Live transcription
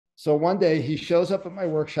So one day he shows up at my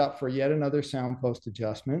workshop for yet another sound post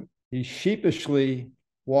adjustment. He sheepishly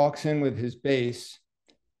walks in with his bass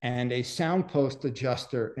and a sound post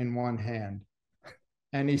adjuster in one hand.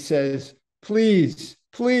 And he says, please,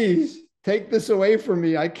 please take this away from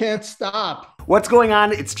me. I can't stop. What's going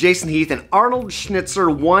on? It's Jason Heath and Arnold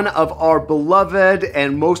Schnitzer, one of our beloved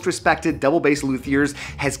and most respected double bass luthiers,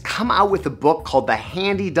 has come out with a book called The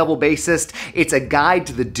Handy Double Bassist. It's a guide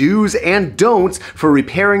to the do's and don'ts for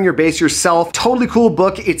repairing your bass yourself. Totally cool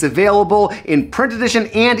book. It's available in print edition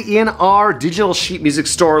and in our digital sheet music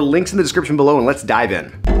store. Links in the description below, and let's dive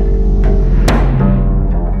in.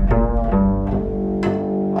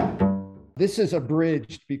 This is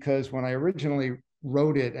abridged because when I originally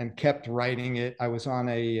wrote it and kept writing it, I was on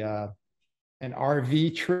an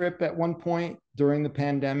RV trip at one point during the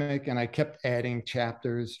pandemic, and I kept adding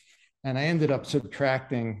chapters, and I ended up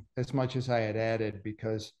subtracting as much as I had added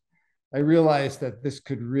because I realized that this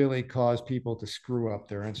could really cause people to screw up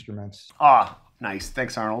their instruments. Ah, nice.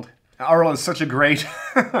 Thanks, Arnold. Arnold is such a great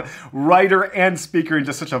writer and speaker and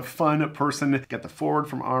just such a fun person. Get the forward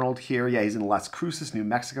from Arnold here. Yeah, he's in Las Cruces, New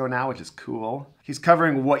Mexico now, which is cool. He's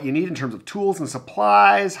covering what you need in terms of tools and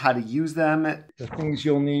supplies, how to use them. The things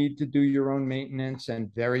you'll need to do your own maintenance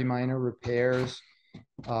and very minor repairs.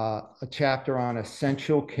 A chapter on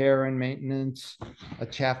essential care and maintenance. A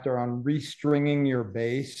chapter on restringing your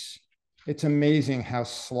bass. It's amazing how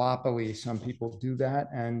sloppily some people do that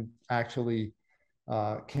and actually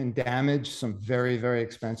can damage some very, very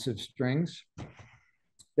expensive strings.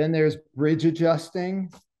 Then there's bridge adjusting,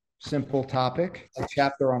 simple topic. A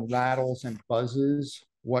chapter on rattles and buzzes,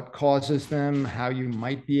 what causes them, how you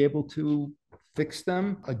might be able to fix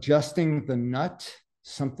them. Adjusting the nut,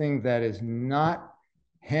 something that is not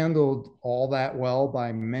handled all that well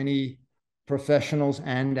by many professionals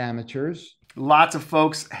and amateurs. Lots of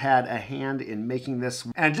folks had a hand in making this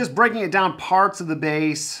and just breaking it down parts of the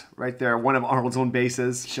bass right there. One of Arnold's own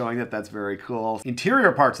basses showing that that's very cool.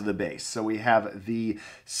 Interior parts of the bass. So we have the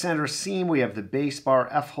center seam, we have the bass bar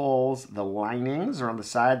F-holes, the linings are on the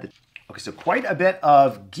side. Okay, so quite a bit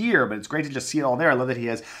of gear, but it's great to just see it all there. I love that he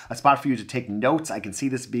has a spot for you to take notes. I can see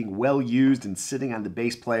this being well used and sitting on the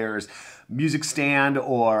bass player's music stand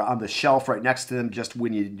or on the shelf right next to them just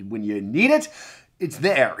when you need it. It's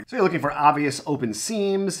there. So you're looking for obvious open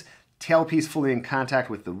seams, tailpiece fully in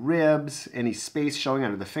contact with the ribs, any space showing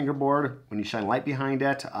under the fingerboard when you shine light behind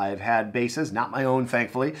it. I've had basses, not my own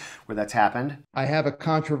thankfully, where that's happened. I have a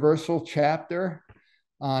controversial chapter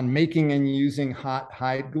on making and using hot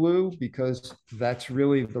hide glue because that's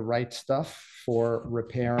really the right stuff for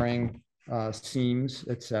repairing seams,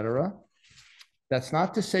 etc. That's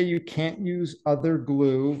not to say you can't use other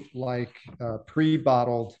glue like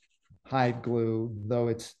pre-bottled hide glue, though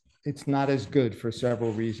it's not as good for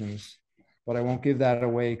several reasons. But I won't give that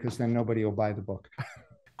away because then nobody will buy the book.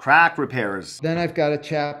 Crack repairs. Then I've got a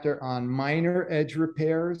chapter on minor edge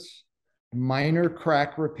repairs, minor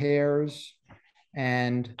crack repairs,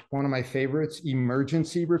 and one of my favorites,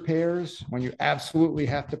 emergency repairs, when you absolutely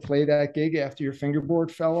have to play that gig after your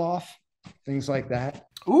fingerboard fell off, things like that.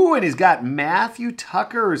 Ooh, and he's got Matthew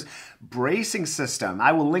Tucker's bracing system.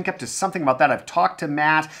 I will link up to something about that. I've talked to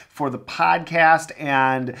Matt for the podcast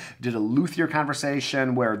and did a luthier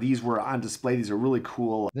conversation where these were on display. These are really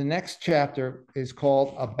cool. The next chapter is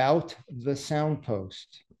called About the Sound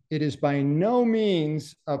Post. It is by no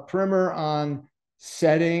means a primer on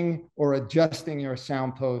setting or adjusting your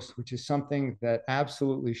sound post, which is something that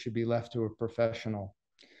absolutely should be left to a professional.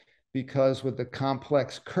 Because with the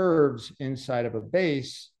complex curves inside of a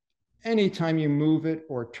bass, anytime you move it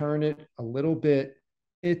or turn it a little bit,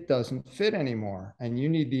 it doesn't fit anymore. And you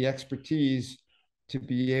need the expertise to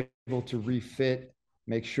be able to refit,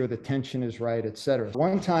 make sure the tension is right, etc.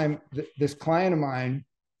 One time, this client of mine,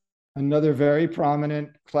 another very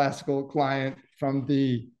prominent classical client from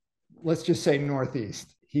the, let's just say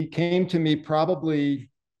Northeast, he came to me probably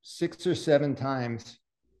 6 or 7 times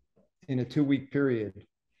in a 2-week period.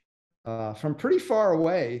 From pretty far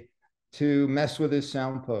away to mess with his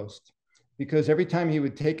sound post because every time he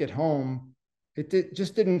would take it home, it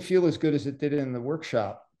just didn't feel as good as it did in the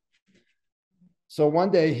workshop. So one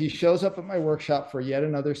day he shows up at my workshop for yet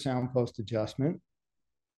another sound post adjustment.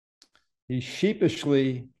 He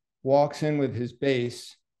sheepishly walks in with his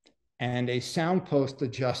bass and a sound post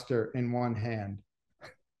adjuster in one hand.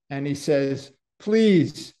 And he says,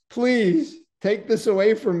 please, please take this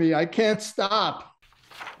away from me. I can't stop.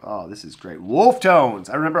 Oh, this is great. Wolf tones.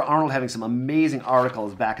 I remember Arnold having some amazing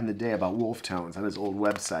articles back in the day about wolf tones on his old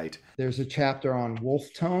website. There's a chapter on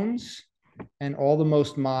wolf tones and all the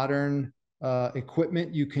most modern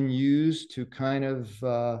equipment you can use to kind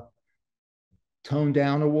of tone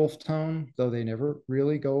down a wolf tone, though they never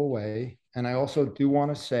really go away. And I also do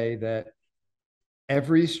want to say that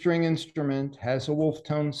every string instrument has a wolf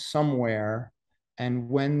tone somewhere. And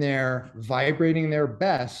when they're vibrating their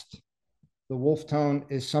best, the wolf tone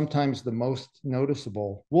is sometimes the most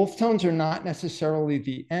noticeable. Wolf tones are not necessarily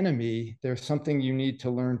the enemy. They're something you need to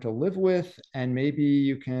learn to live with, and maybe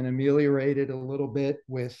you can ameliorate it a little bit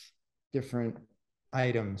with different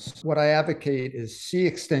items. What I advocate is C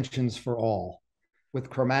extensions for all with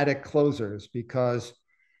chromatic closers, because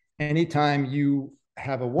anytime you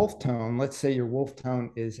have a wolf tone, let's say your wolf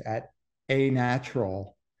tone is at A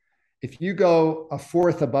natural, if you go a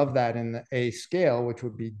fourth above that in the A scale, which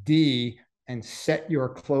would be D, and set your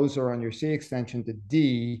closer on your C extension to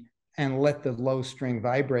D and let the low string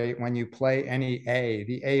vibrate, when you play any A,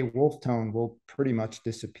 the A wolf tone will pretty much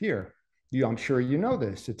disappear. I'm sure you know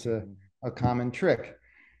this. It's a common trick.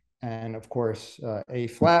 And of course, A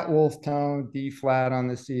flat wolf tone, D flat on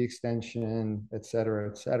the C extension, et cetera,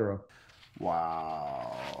 et cetera.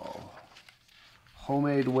 Wow.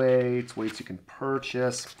 Homemade weights, weights you can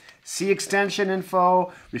purchase. C extension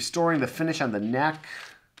info, restoring the finish on the neck.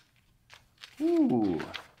 Ooh.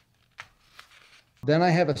 Then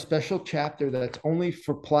I have a special chapter that's only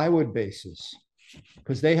for plywood bases,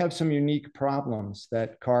 because they have some unique problems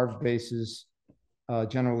that carved bases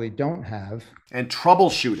generally don't have. And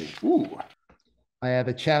troubleshooting. Ooh. I have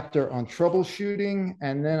a chapter on troubleshooting,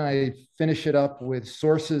 and then I finish it up with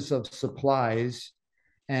sources of supplies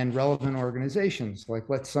and relevant organizations. Like,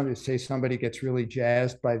 let's say somebody gets really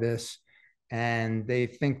jazzed by this and they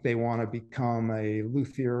think they want to become a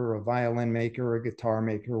luthier or a violin maker or a guitar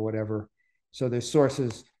maker or whatever. So there's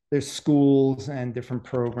sources, there's schools and different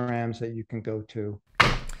programs that you can go to.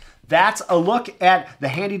 That's a look at The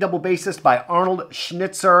Handy Double Bassist by Arnold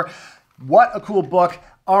Schnitzer. What a cool book.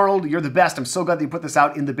 Arnold, you're the best. I'm so glad that you put this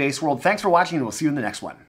out in the bass world. Thanks for watching, and we'll see you in the next one.